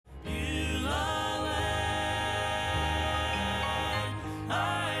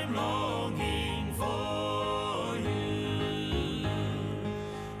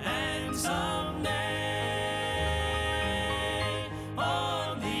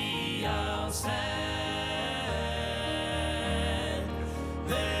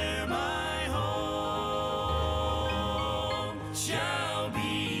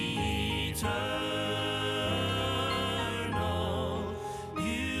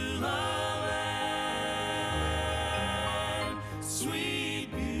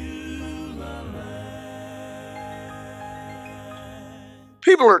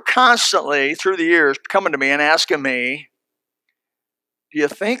People are constantly, through the years, coming to me and asking me, do you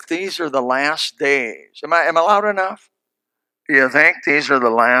think these are the last days? Am I loud enough? Do you think these are the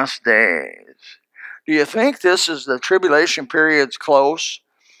last days? Do you think this is the tribulation period's close?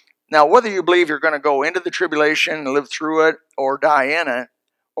 Now, whether you believe you're going to go into the tribulation and live through it or die in it,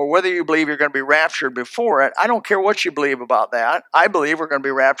 or whether you believe you're going to be raptured before it, I don't care what you believe about that. I believe we're going to be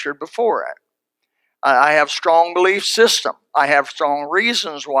raptured before it. I have strong belief system. I have strong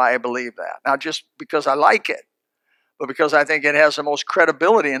reasons why I believe that. Not just because I like it, but because I think it has the most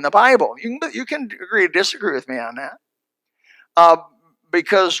credibility in the Bible. You can agree or disagree with me on that.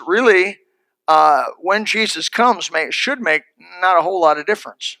 Because really, when Jesus comes, should make not a whole lot of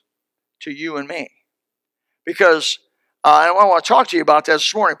difference to you and me. Because, and I want to talk to you about that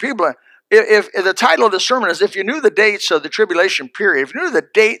this morning. People, if the title of the sermon is, if you knew the dates of the tribulation period, if you knew the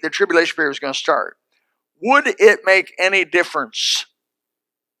date the tribulation period was going to start, would it make any difference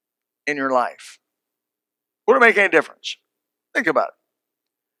in your life? Would it make any difference? Think about it.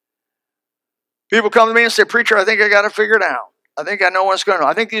 People come to me and say, preacher, I think I got it figured out. I think I know what's going on.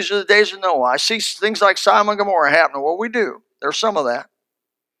 I think these are the days of Noah. I see things like Sodom and Gomorrah happening. Well, we do. There's some of that.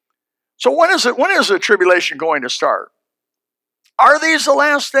 So when is the tribulation going to start? Are these the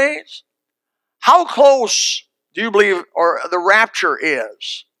last days? How close do you believe or the rapture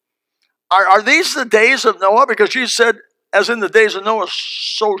is? Are these the days of Noah? Because Jesus said, as in the days of Noah,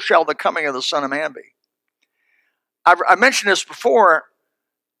 so shall the coming of the Son of Man be. I mentioned this before.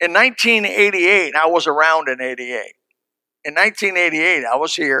 In 1988, I was around in 88. In 1988, I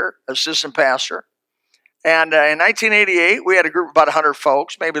was here, assistant pastor. And in 1988, we had a group of about 100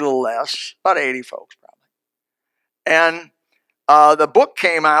 folks, maybe a little less, about 80 folks probably. And the book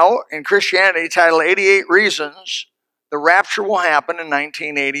came out in Christianity titled 88 Reasons the Rapture Will Happen in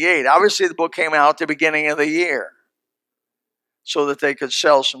 1988. Obviously, the book came out at the beginning of the year so that they could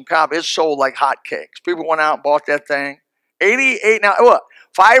sell some copies. It sold like hotcakes. People went out and bought that thing. 88, now what?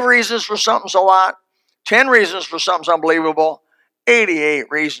 5 reasons for something's a lot. 10 reasons for something's unbelievable. 88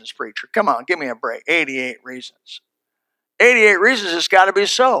 reasons, preacher. Come on, give me a break. 88 reasons. 88 reasons it's got to be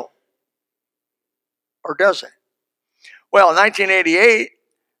so. Or does it? Well, in 1988,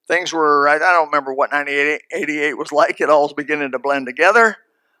 things were, I don't remember what 1988 was like. It all was beginning to blend together.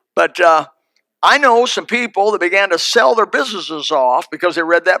 But I know some people that began to sell their businesses off because they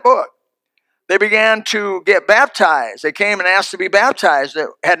read that book. They began to get baptized. They came and asked to be baptized that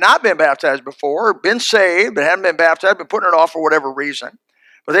had not been baptized before, been saved, but hadn't been baptized, been putting it off for whatever reason.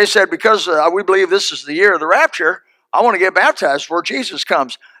 But they said, because we believe this is the year of the rapture, I want to get baptized before Jesus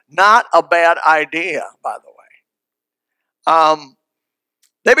comes. Not a bad idea, by the way.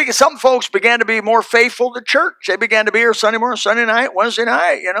 Some folks began to be more faithful to church. They began to be here Sunday morning, Sunday night, Wednesday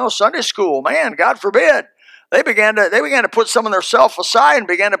night, Sunday school. Man, God forbid. They began to put some of their self aside and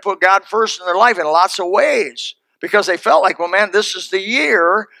began to put God first in their life in lots of ways because they felt like, well, man, this is the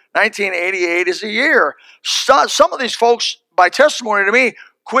year. 1988 is the year. Some of these folks, by testimony to me,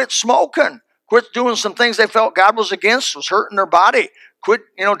 quit smoking, quit doing some things they felt God was against, was hurting their body, quit,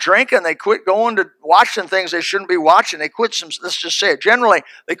 drinking. They quit going to watching things they shouldn't be watching. They quit some, let's just say it, generally,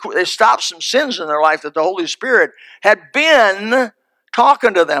 they stopped some sins in their life that the Holy Spirit had been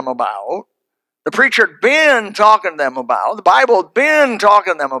talking to them about. The preacher had been talking to them about. The Bible had been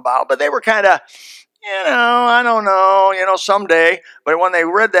talking to them about. But they were kind of, I don't know, someday. But when they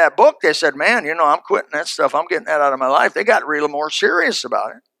read that book, they said, man, I'm quitting that stuff. I'm getting that out of my life. They got really more serious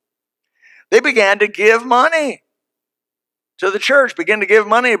about it. They began to give money to the church, began to give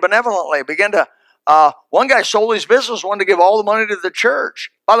money benevolently, one guy sold his business, wanted to give all the money to the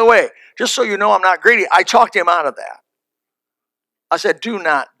church. By the way, just so you know I'm not greedy, I talked him out of that. I said, do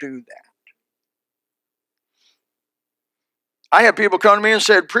not do that. I had people come to me and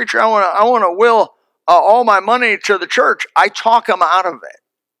said, preacher, I want to will all my money to the church. I talk them out of it.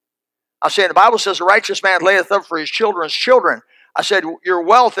 I say, the Bible says, a righteous man layeth up for his children's children. I said, your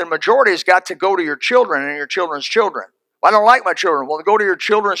wealth in majority has got to go to your children and your children's children. Well, I don't like my children. Well, go to your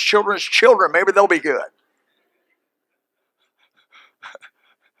children's children's children. Maybe they'll be good.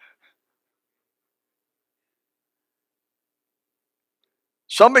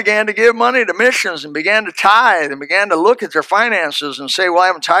 Some began to give money to missions and began to tithe and began to look at their finances and say, well, I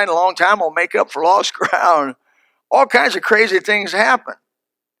haven't tithed in a long time. I'll make up for lost ground. All kinds of crazy things happen.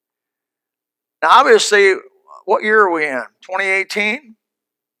 Now, obviously, what year are we in? 2018?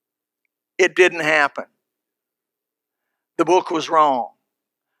 It didn't happen. The book was wrong.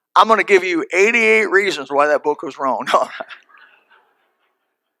 I'm going to give you 88 reasons why that book was wrong. No.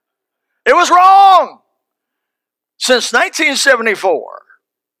 It was wrong. Since 1974,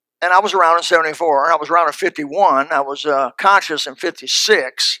 And I was around in 74. I was around in 51. I was conscious in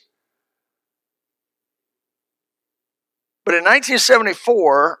 56. But in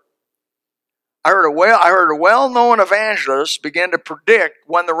 1974, I heard a well-known evangelist begin to predict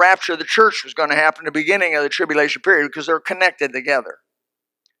when the rapture of the church was going to happen, the beginning of the tribulation period, because they're connected together.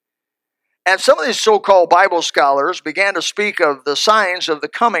 And some of these so-called Bible scholars began to speak of the signs of the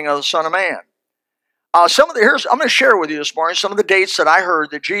coming of the Son of Man. I'm going to share with you this morning some of the dates that I heard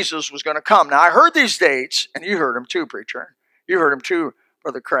that Jesus was going to come. Now, I heard these dates, and you heard them too, preacher. You heard them too,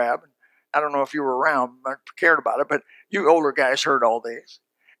 Brother Crabb. I don't know if you were around, I cared about it, but you older guys heard all these.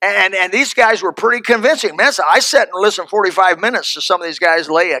 And these guys were pretty convincing. Man, I sat and listened 45 minutes to some of these guys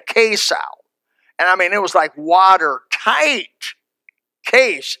lay a case out. And I mean, it was like watertight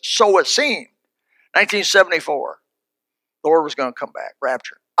case, so it seemed. 1974, the Lord was going to come back,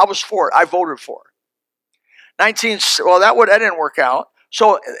 rapture. I was for it. I voted for it. That didn't work out.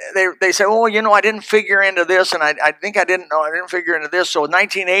 So they said, well, I didn't figure into this, and I think I didn't figure into this. So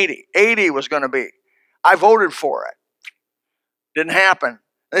 1980, 80 was going to be. I voted for it. Didn't happen.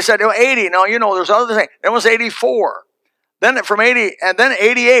 They said, 80. No, there's other things. Then it was 84. Then from 80, and then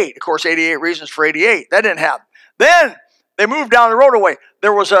 88. Of course, 88 reasons for 88. That didn't happen. Then they moved down the road away.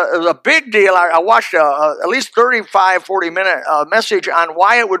 There was a big deal. I watched at least 35, 40-minute message on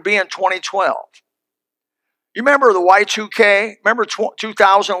why it would be in 2012. You remember the Y2K? Remember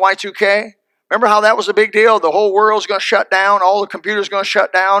 2000 Y2K? Remember how that was a big deal? The whole world's going to shut down. All the computers going to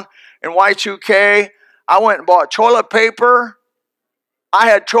shut down in Y2K. I went and bought toilet paper. I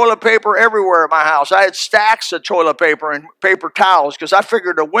had toilet paper everywhere at my house. I had stacks of toilet paper and paper towels because I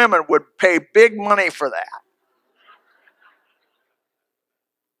figured the women would pay big money for that.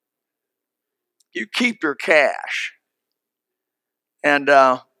 You keep your cash. And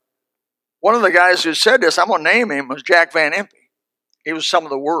one of the guys who said this, I'm going to name him, was Jack Van Impe. He was some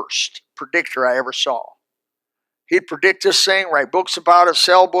of the worst predictor I ever saw. He'd predict this thing, write books about it,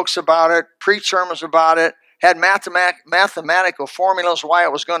 sell books about it, preach sermons about it, had mathematical formulas why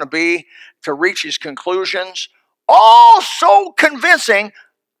it was going to be to reach his conclusions. All so convincing.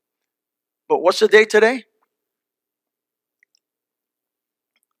 But what's the date today?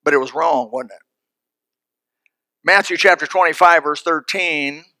 But it was wrong, wasn't it? Matthew chapter 25, verse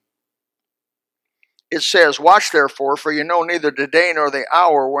 13, it says, watch therefore, for you know neither the day nor the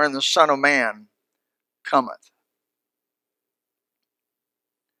hour wherein the Son of Man cometh.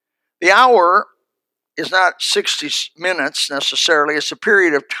 The hour is not 60 minutes necessarily. It's a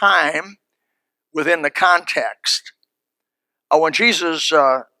period of time within the context. When Jesus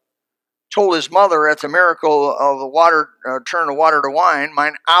told his mother at the miracle of the water, turn the water to wine,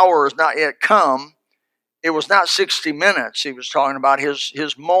 mine hour is not yet come. It was not 60 minutes. He was talking about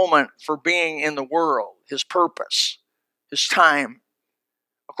his moment for being in the world, his purpose, his time.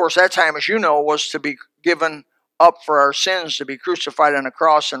 Of course, that time, as you know, was to be given up for our sins, to be crucified on a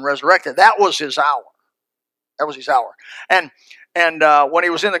cross and resurrected. That was his hour. That was his hour. And when he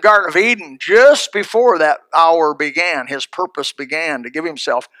was in the Garden of Eden, just before that hour began, his purpose began to give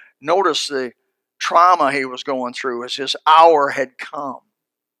himself. Notice the trauma he was going through as his hour had come.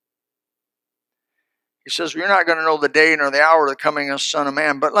 He says, you're not going to know the day nor the hour of the coming of the Son of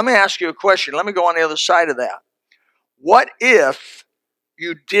Man. But let me ask you a question. Let me go on the other side of that. What if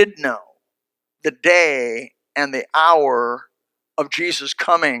you did know the day and the hour of Jesus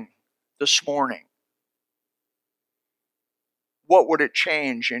coming this morning? What would it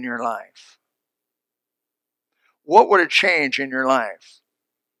change in your life? What would it change in your life?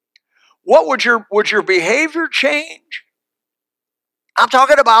 What would your behavior change? I'm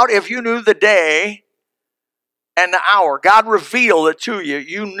talking about if you knew the day and the hour. God revealed it to you.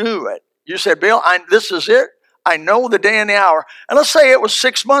 You knew it. You said, Bill, this is it. I know the day and the hour. And let's say it was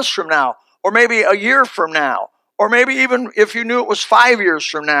 6 months from now, or maybe a year from now, or maybe even if you knew it was 5 years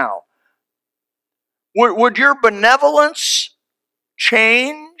from now. Would your benevolence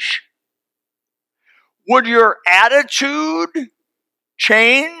change? Would your attitude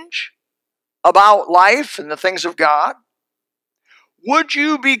change about life and the things of God? Would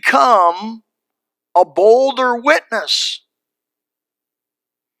you become a bolder witness?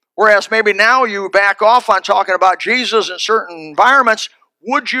 Whereas maybe now you back off on talking about Jesus in certain environments,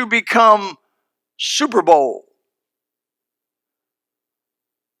 would you become super bold?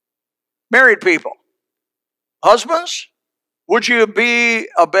 Married people, husbands, would you be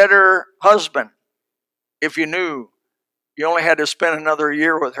a better husband if you knew you only had to spend another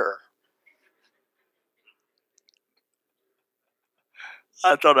year with her?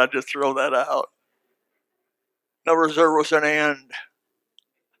 I thought I'd just throw that out. No reserve was an end.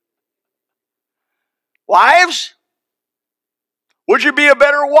 Wives, Would you be a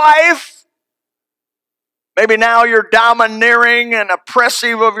better wife? Maybe now you're domineering and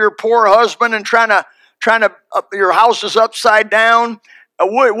oppressive of your poor husband and trying to your house is upside down.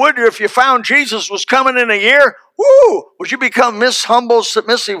 Would you, if you found Jesus was coming in a year, would you become Miss Humble,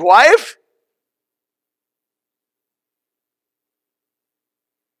 submissive wife?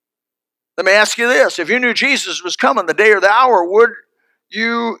 Let me ask you this. If you knew Jesus was coming the day or the hour, would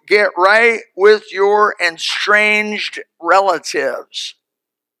you get right with your estranged relatives?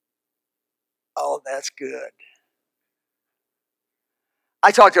 Oh, that's good.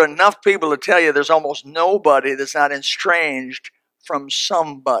 I talk to enough people to tell you there's almost nobody that's not estranged from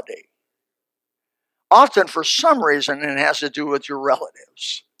somebody. Often, for some reason, it has to do with your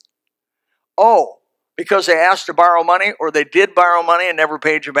relatives. Oh, because they asked to borrow money, or they did borrow money and never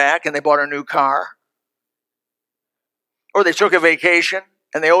paid you back, and they bought a new car. Or they took a vacation,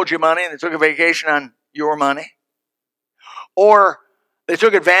 and they owed you money, and they took a vacation on your money. Or they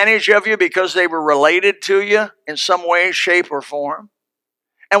took advantage of you because they were related to you in some way, shape, or form.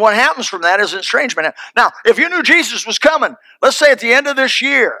 And what happens from that is estrangement. Now, if you knew Jesus was coming, let's say at the end of this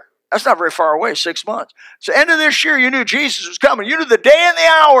year, that's not very far away, 6 months. So end of this year, you knew Jesus was coming. You knew the day and the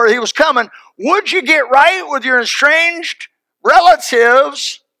hour he was coming. Would you get right with your estranged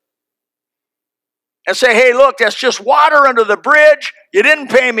relatives and say, hey, look, that's just water under the bridge. You didn't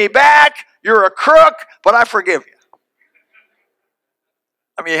pay me back. You're a crook, but I forgive you.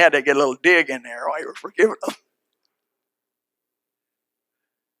 I mean, you had to get a little dig in there while you were forgiving them.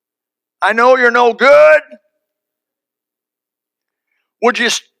 I know you're no good.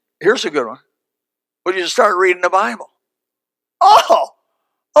 Here's a good one. Would you start reading the Bible? Oh,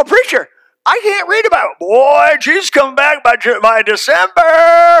 preacher, I can't read about it. Boy, Jesus coming back by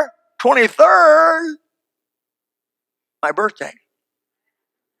December 23rd. My birthday.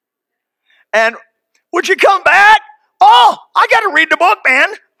 And would you come back? Oh, I got to read the book, man.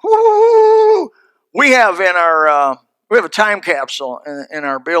 Woo. We have a time capsule in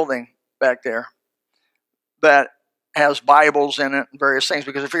our building back there that has Bibles in it and various things,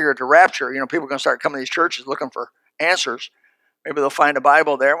 because I figure at the rapture, people are going to start coming to these churches looking for answers. Maybe they'll find a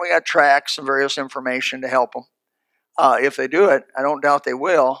Bible there. We got tracts and various information to help them. If they do it, I don't doubt they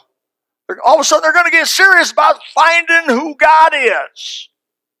will. All of a sudden, they're going to get serious about finding who God is.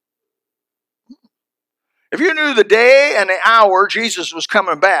 If you knew the day and the hour Jesus was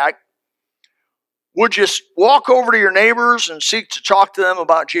coming back, would you walk over to your neighbors and seek to talk to them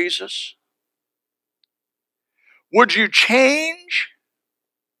about Jesus? Would you change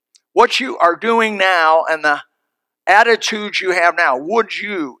what you are doing now and the attitudes you have now? Would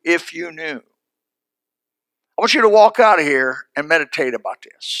you, if you knew? I want you to walk out of here and meditate about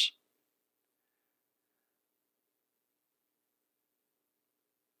this.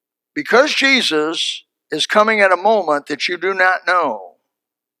 Because Jesus is coming at a moment that you do not know,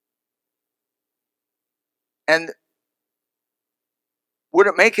 and would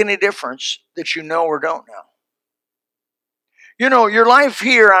it make any difference that you know or don't know? Your life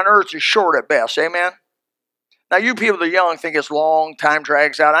here on earth is short at best. Amen? Now, you people that are young think it's long, time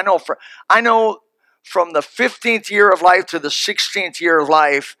drags out. I know from the 15th year of life to the 16th year of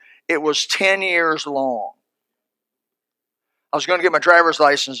life, it was 10 years long. I was going to get my driver's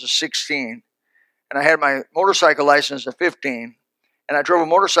license at 16, and I had my motorcycle license at 15, and I drove a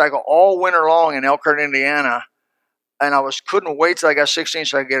motorcycle all winter long in Elkhart, Indiana, and I couldn't wait till I got 16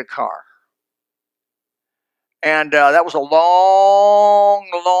 so I could get a car. And that was a long,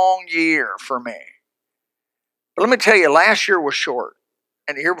 long year for me. But let me tell you, last year was short,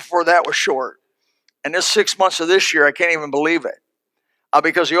 and the year before that was short. And this 6 months of this year, I can't even believe it.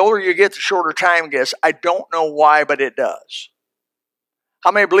 Because the older you get, the shorter time gets. I don't know why, but it does. How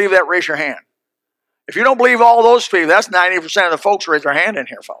many believe that? Raise your hand. If you don't believe all those people, that's 90% of the folks raise their hand in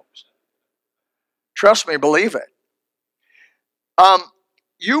here, folks. Trust me, believe it.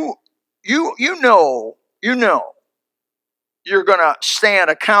 You know you're going to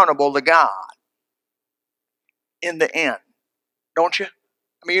stand accountable to God in the end, don't you?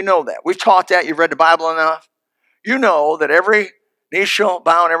 I mean, you know that. We've taught that. You've read the Bible enough. You know that every knee shall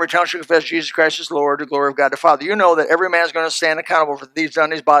bow and every tongue shall confess Jesus Christ is Lord, to the glory of God the Father. You know that every man's going to stand accountable for the deeds done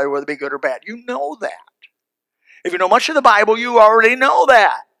in his body, whether it be good or bad. You know that. If you know much of the Bible, you already know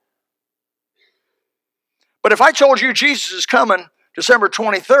that. But if I told you Jesus is coming December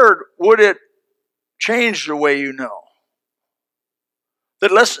 23rd, would it change the way you know?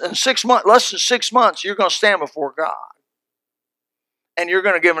 That less than 6 months, you're going to stand before God. And you're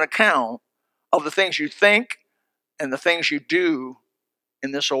going to give an account of the things you think and the things you do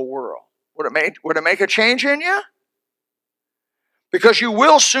in this old world. Would it make a change in you? Because you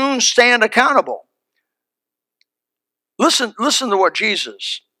will soon stand accountable. Listen to what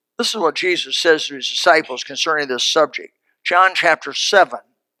Jesus, this is what Jesus says to his disciples concerning this subject. John chapter 7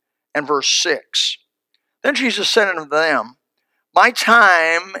 and verse 6. Then Jesus said unto them, my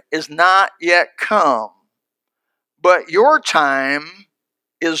time is not yet come, but your time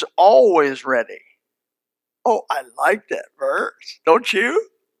is always ready. Oh, I like that verse, don't you?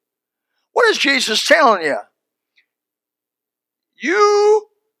 What is Jesus telling you? You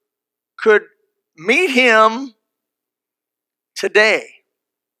could meet him today.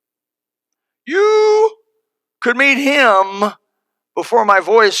 You could meet him before my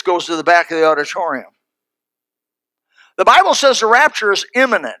voice goes to the back of the auditorium. The Bible says the rapture is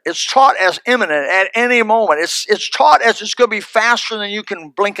imminent. It's taught as imminent at any moment. It's taught as it's going to be faster than you can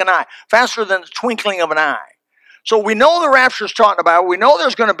blink an eye, faster than the twinkling of an eye. So we know the rapture is talking about. We know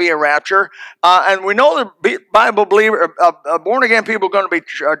there's going to be a rapture, and we know the Bible believer, born again people are going to be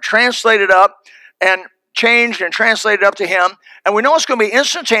translated up and changed and translated up to him. And we know it's going to be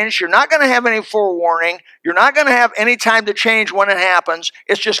instantaneous. You're not going to have any forewarning. You're not going to have any time to change when it happens.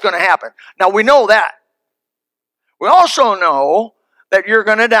 It's just going to happen. Now we know that. We also know that you're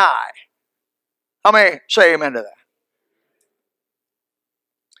going to die. How many say amen to that?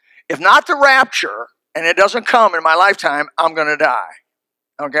 If not the rapture, and it doesn't come in my lifetime, I'm going to die.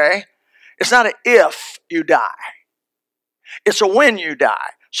 Okay? It's not an if you die. It's a when you die.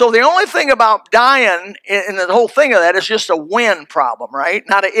 So the only thing about dying in the whole thing of that is just a when problem, right?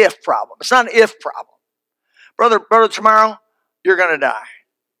 Not an if problem. It's not an if problem. Brother, tomorrow, you're going to die.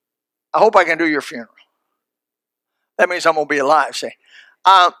 I hope I can do your funeral. That means I'm going to be alive, see.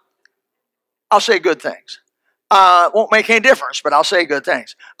 I'll say good things. Won't make any difference, but I'll say good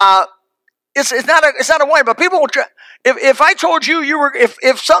things. It's not a way, but people will try. If I told you you were,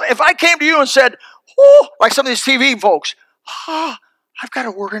 if I came to you and said, oh, like some of these TV folks, oh, I've got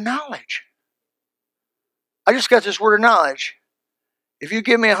a word of knowledge. I just got this word of knowledge. If you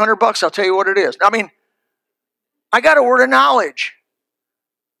give me $100, I'll tell you what it is. I mean, I got a word of knowledge.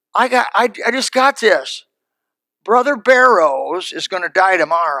 I just got this. Brother Barrows is going to die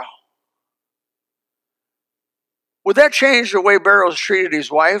tomorrow. Would that change the way Barrows treated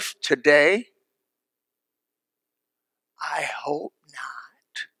his wife today? I hope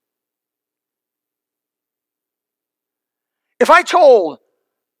not. If I told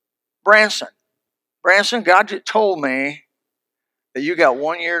Branson, God told me that you got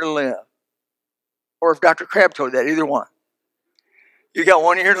 1 year to live, or if Dr. Crabb told that, either one, you got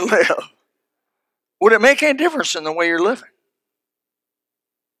 1 year to live, would it make any difference in the way you're living?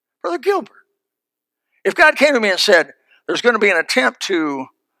 Brother Gilbert, if God came to me and said, there's going to be an attempt to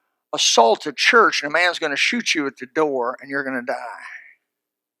assault a church and a man's going to shoot you at the door and you're going to die,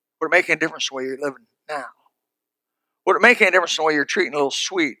 would it make any difference the way you're living now? Would it make any difference in the way you're treating little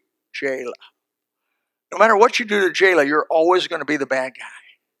sweet Jayla? No matter what you do to Jayla, you're always going to be the bad guy.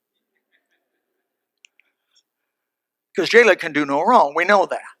 Because Jayla can do no wrong. We know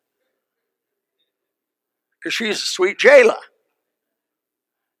that. Because she's a sweet Jayla.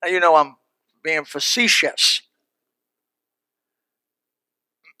 Now, you know I'm being facetious.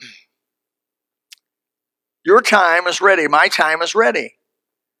 Your time is ready. My time is ready.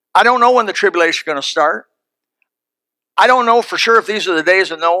 I don't know when the tribulation is going to start. I don't know for sure if these are the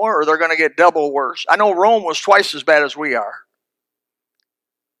days of Noah or they're going to get double worse. I know Rome was twice as bad as we are.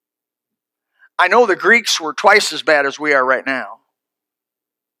 I know the Greeks were twice as bad as we are right now.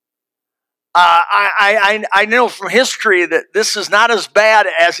 I know from history that this is not as bad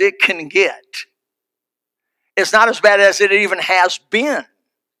as it can get. It's not as bad as it even has been.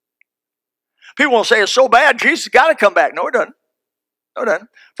 People will say it's so bad, Jesus got to come back. No, it doesn't. No, it doesn't.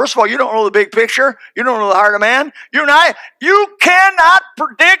 First of all, you don't know the big picture. You don't know the heart of man. You cannot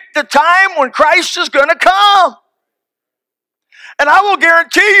predict the time when Christ is going to come. And I will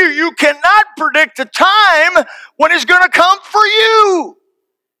guarantee you, you cannot predict the time when he's going to come for you.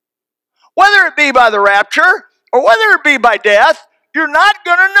 Whether it be by the rapture or whether it be by death, you're not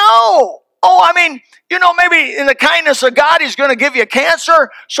going to know. Oh, I mean, maybe in the kindness of God, he's going to give you cancer.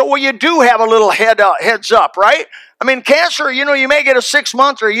 So, you do have a little heads up, right? I mean, cancer, you may get a 6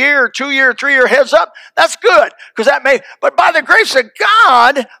 month or a year or 2 year, 3 year heads up. That's good because but by the grace of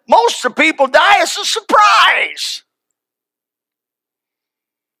God, most of the people die as a surprise.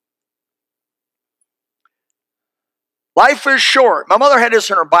 Life is short. My mother had this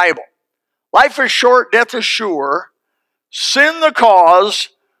in her Bible. Life is short, death is sure. Sin the cause,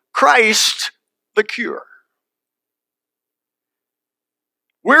 Christ the cure.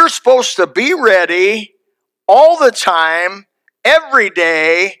 We're supposed to be ready all the time, every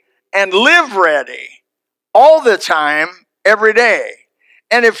day, and live ready all the time, every day.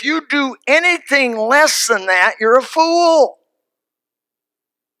 And if you do anything less than that, you're a fool.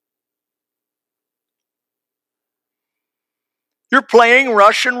 You're playing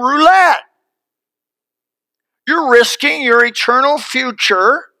Russian roulette. You're risking your eternal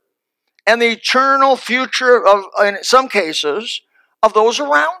future and the eternal future of, in some cases, of those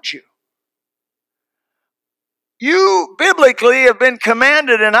around you. You biblically have been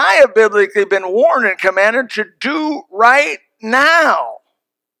commanded, and I have biblically been warned and commanded to do right now.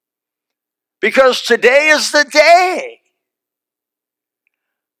 Because today is the day.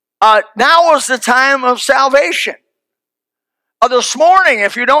 Now is the time of salvation. This morning,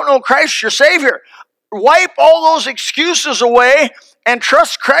 if you don't know Christ your Savior, wipe all those excuses away and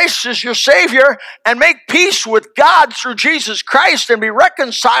trust Christ as your Savior and make peace with God through Jesus Christ and be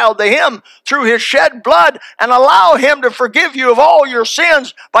reconciled to Him through His shed blood and allow Him to forgive you of all your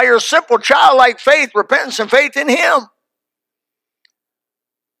sins by your simple childlike faith, repentance, and faith in Him.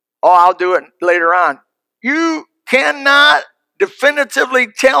 Oh, I'll do it later on. You cannot definitively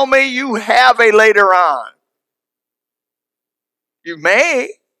tell me you have a later on. You may,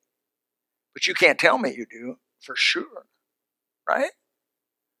 but you can't tell me you do for sure, right?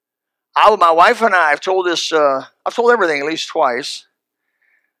 My wife and I, I've told everything at least twice,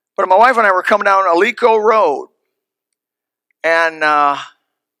 but my wife and I were coming down Alico Road, and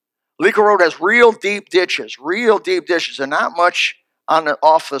Alico Road has real deep ditches, and not much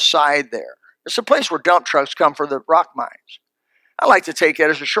off the side there. It's a place where dump trucks come for the rock mines. I like to take it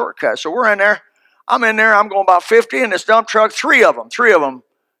as a shortcut. So we're in there. I'm in there. I'm going about 50, and this dump truck, three of them,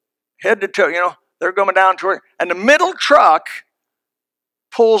 head to toe. They're going down toward, and the middle truck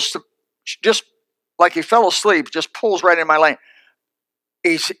pulls just like he fell asleep, just pulls right in my lane.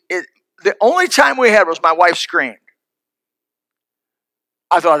 The only time we had was my wife screamed.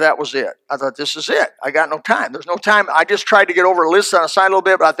 I thought that was it. I thought, this is it. I got no time. There's no time. I just tried to get over a list on the side a little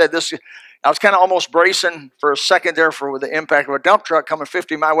bit, but I thought I was kind of almost bracing for a second there for the impact of a dump truck coming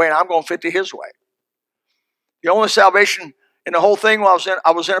 50 my way, and I'm going 50 his way. The only salvation in the whole thing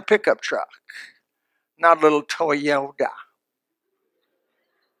I was in a pickup truck, not a little Toyota.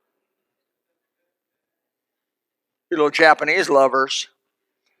 You little Japanese lovers,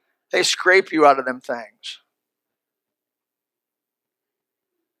 they scrape you out of them things.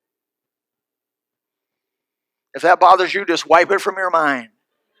 If that bothers you, just wipe it from your mind.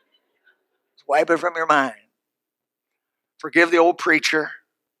 Just wipe it from your mind. Forgive the old preacher.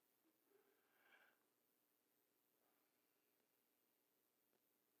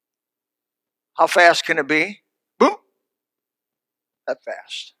 How fast can it be? Boom. That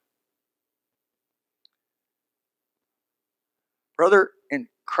fast. Brother, in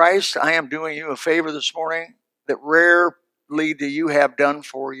Christ, I am doing you a favor this morning that rarely do you have done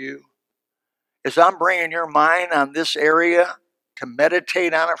for you. As I'm bringing your mind on this area to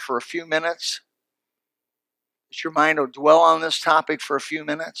meditate on it for a few minutes, that your mind will dwell on this topic for a few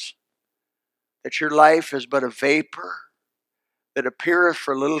minutes, that your life is but a vapor that appeareth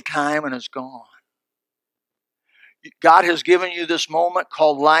for a little time and is gone. God has given you this moment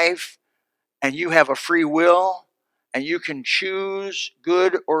called life, and you have a free will, and you can choose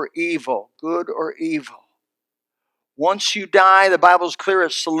good or evil, good or evil. Once you die, the Bible's clear,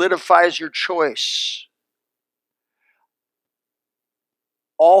 it solidifies your choice.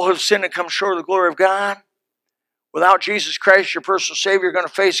 All have sinned and come short of the glory of God. Without Jesus Christ, your personal Savior, you're going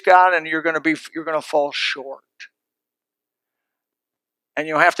to face God and you're going to fall short. And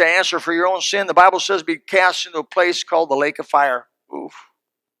you'll have to answer for your own sin. The Bible says be cast into a place called the lake of fire. Oof.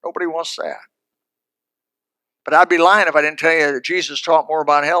 Nobody wants that. But I'd be lying if I didn't tell you that Jesus taught more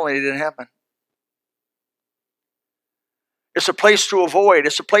about hell than he did heaven. It's a place to avoid.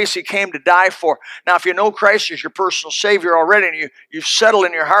 It's a place he came to die for. Now, if you know Christ as your personal Savior already, and you've settled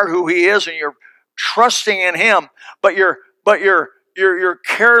in your heart who he is, and you're trusting in him, but you're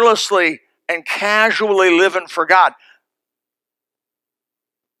carelessly and casually living for God,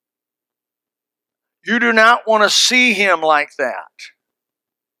 you do not want to see him like that.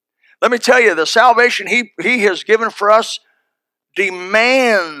 Let me tell you, the salvation he has given for us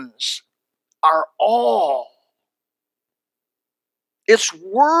demands our all. It's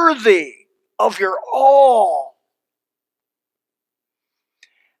worthy of your all.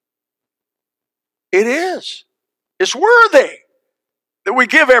 It is. It's worthy that we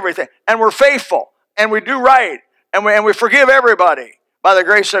give everything, and we're faithful, and we do right, and we forgive everybody by the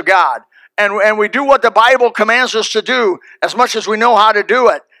grace of God. And we do what the Bible commands us to do as much as we know how to do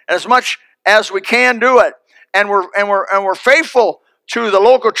it, as much as we can do it. And we're faithful to the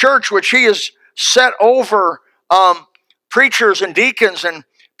local church which he has set over preachers and deacons and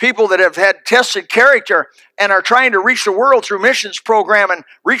people that have had tested character and are trying to reach the world through missions program and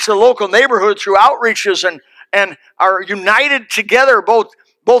reach the local neighborhood through outreaches and are united together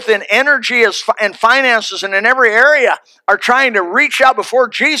both in energy and finances and in every area, are trying to reach out before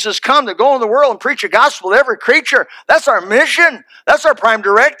Jesus come to go in the world and preach the gospel to every creature. That's our mission. That's our prime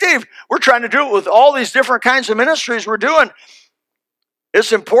directive. We're trying to do it with all these different kinds of ministries we're doing.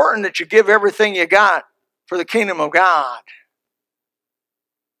 It's important that you give everything you got for the kingdom of God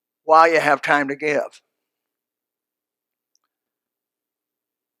while you have time to give.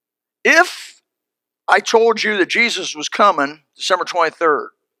 If I told you that Jesus was coming December 23rd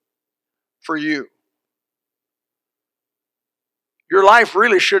for you, your life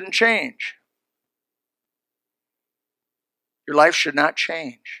really shouldn't change. Your life should not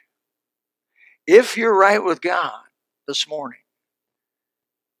change. If you're right with God this morning,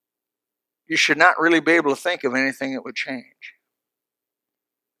 you should not really be able to think of anything that would change.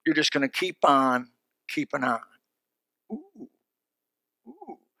 You're just going to keep on keeping on. Ooh.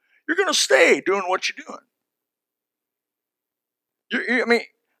 You're going to stay doing what you're doing.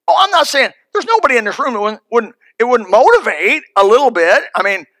 I'm not saying there's nobody in this room that wouldn't motivate a little bit. I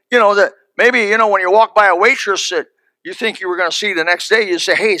mean, that maybe, when you walk by a waitress that you think you were going to see the next day, you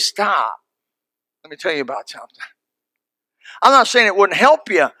say, hey, stop. Let me tell you about something. I'm not saying it wouldn't help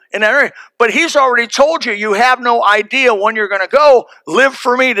you in that area, but he's already told you you have no idea when you're going to go. Live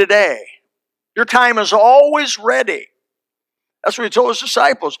for me today. Your time is always ready. That's what he told his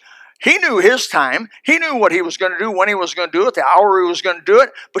disciples. He knew his time. He knew what he was going to do, when he was going to do it, the hour he was going to do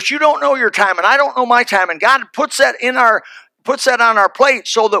it. But you don't know your time, and I don't know my time. And God puts that on our plate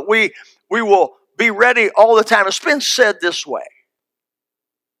so that we will be ready all the time. It's been said this way.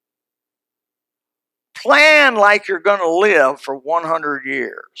 Plan like you're going to live for 100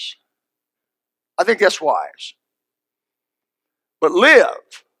 years. I think that's wise. But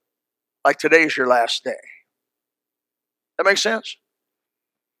live like today's your last day. That makes sense?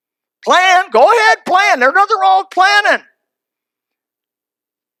 Plan. Go ahead, plan. There's nothing wrong with planning.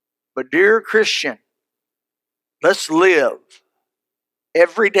 But dear Christian, let's live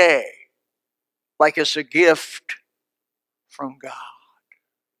every day like it's a gift from God.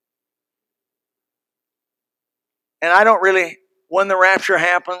 And I don't really, when the rapture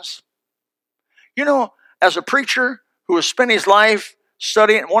happens, as a preacher who has spent his life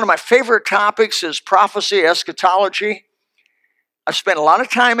studying, one of my favorite topics is prophecy, eschatology. I've spent a lot of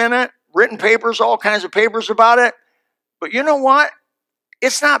time in it, written papers, all kinds of papers about it. But you know what?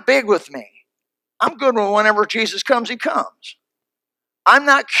 It's not big with me. I'm good when whenever Jesus comes, he comes. I'm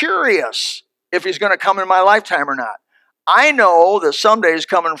not curious if he's going to come in my lifetime or not. I know that someday he's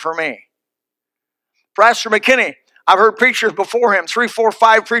coming for me. Pastor McKinney, I've heard preachers before him, 3, 4,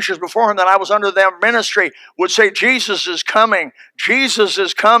 5 preachers before him that I was under their ministry would say, Jesus is coming, Jesus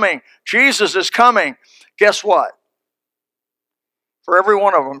is coming, Jesus is coming. Guess what? For every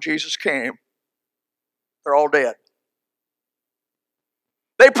one of them, Jesus came. They're all dead.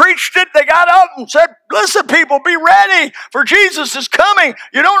 They preached it. They got up and said, listen, people, be ready, for Jesus is coming.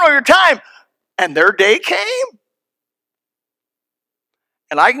 You don't know your time. And their day came.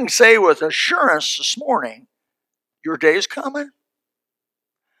 And I can say with assurance this morning, your day is coming.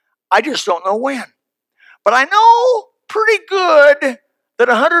 I just don't know when. But I know pretty good that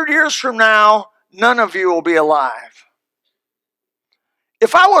 100 years from now, none of you will be alive.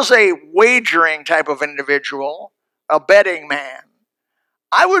 If I was a wagering type of individual, a betting man,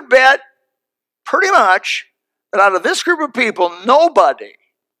 I would bet pretty much that out of this group of people, nobody,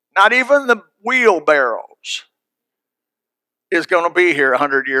 not even the wheelbarrows, is going to be here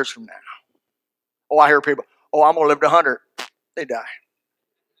 100 years from now. Oh, I hear people, I'm going to live to 100. They die.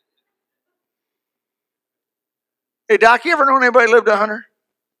 Hey, Doc, you ever known anybody live to 100?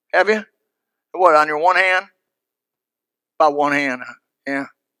 Have you? What, on your one hand? About one hand, yeah.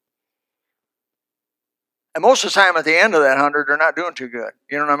 And most of the time at the end of that 100, they're not doing too good.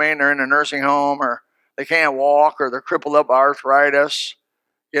 You know what I mean? They're in a nursing home, or they can't walk, or they're crippled up by arthritis,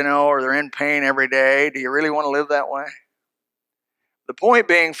 or they're in pain every day. Do you really want to live that way? The point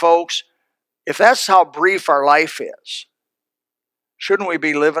being, folks, if that's how brief our life is, shouldn't we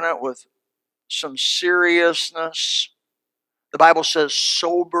be living it with some seriousness? The Bible says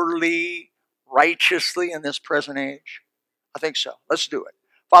soberly, righteously in this present age. I think so. Let's do it.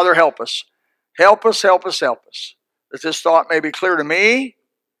 Father, help us. Help us, help us, help us. That this thought may be clear to me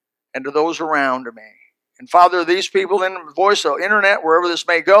and to those around me. And Father, these people in the voice of the internet, wherever this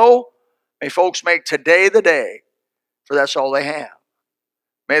may go, may folks make today the day, for that's all they have.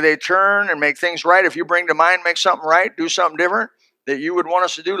 May they turn and make things right. If you bring to mind, make something right, do something different that you would want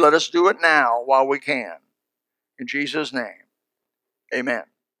us to do, let us do it now while we can. In Jesus' name, amen.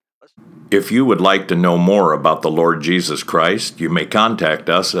 If you would like to know more about the Lord Jesus Christ, you may contact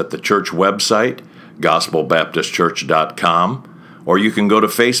us at the church website, gospelbaptistchurch.com, or you can go to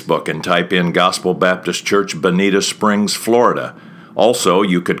Facebook and type in Gospel Baptist Church, Bonita Springs, Florida. Also,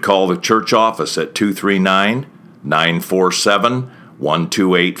 you could call the church office at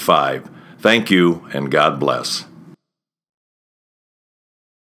 239-947-1285. Thank you, and God bless.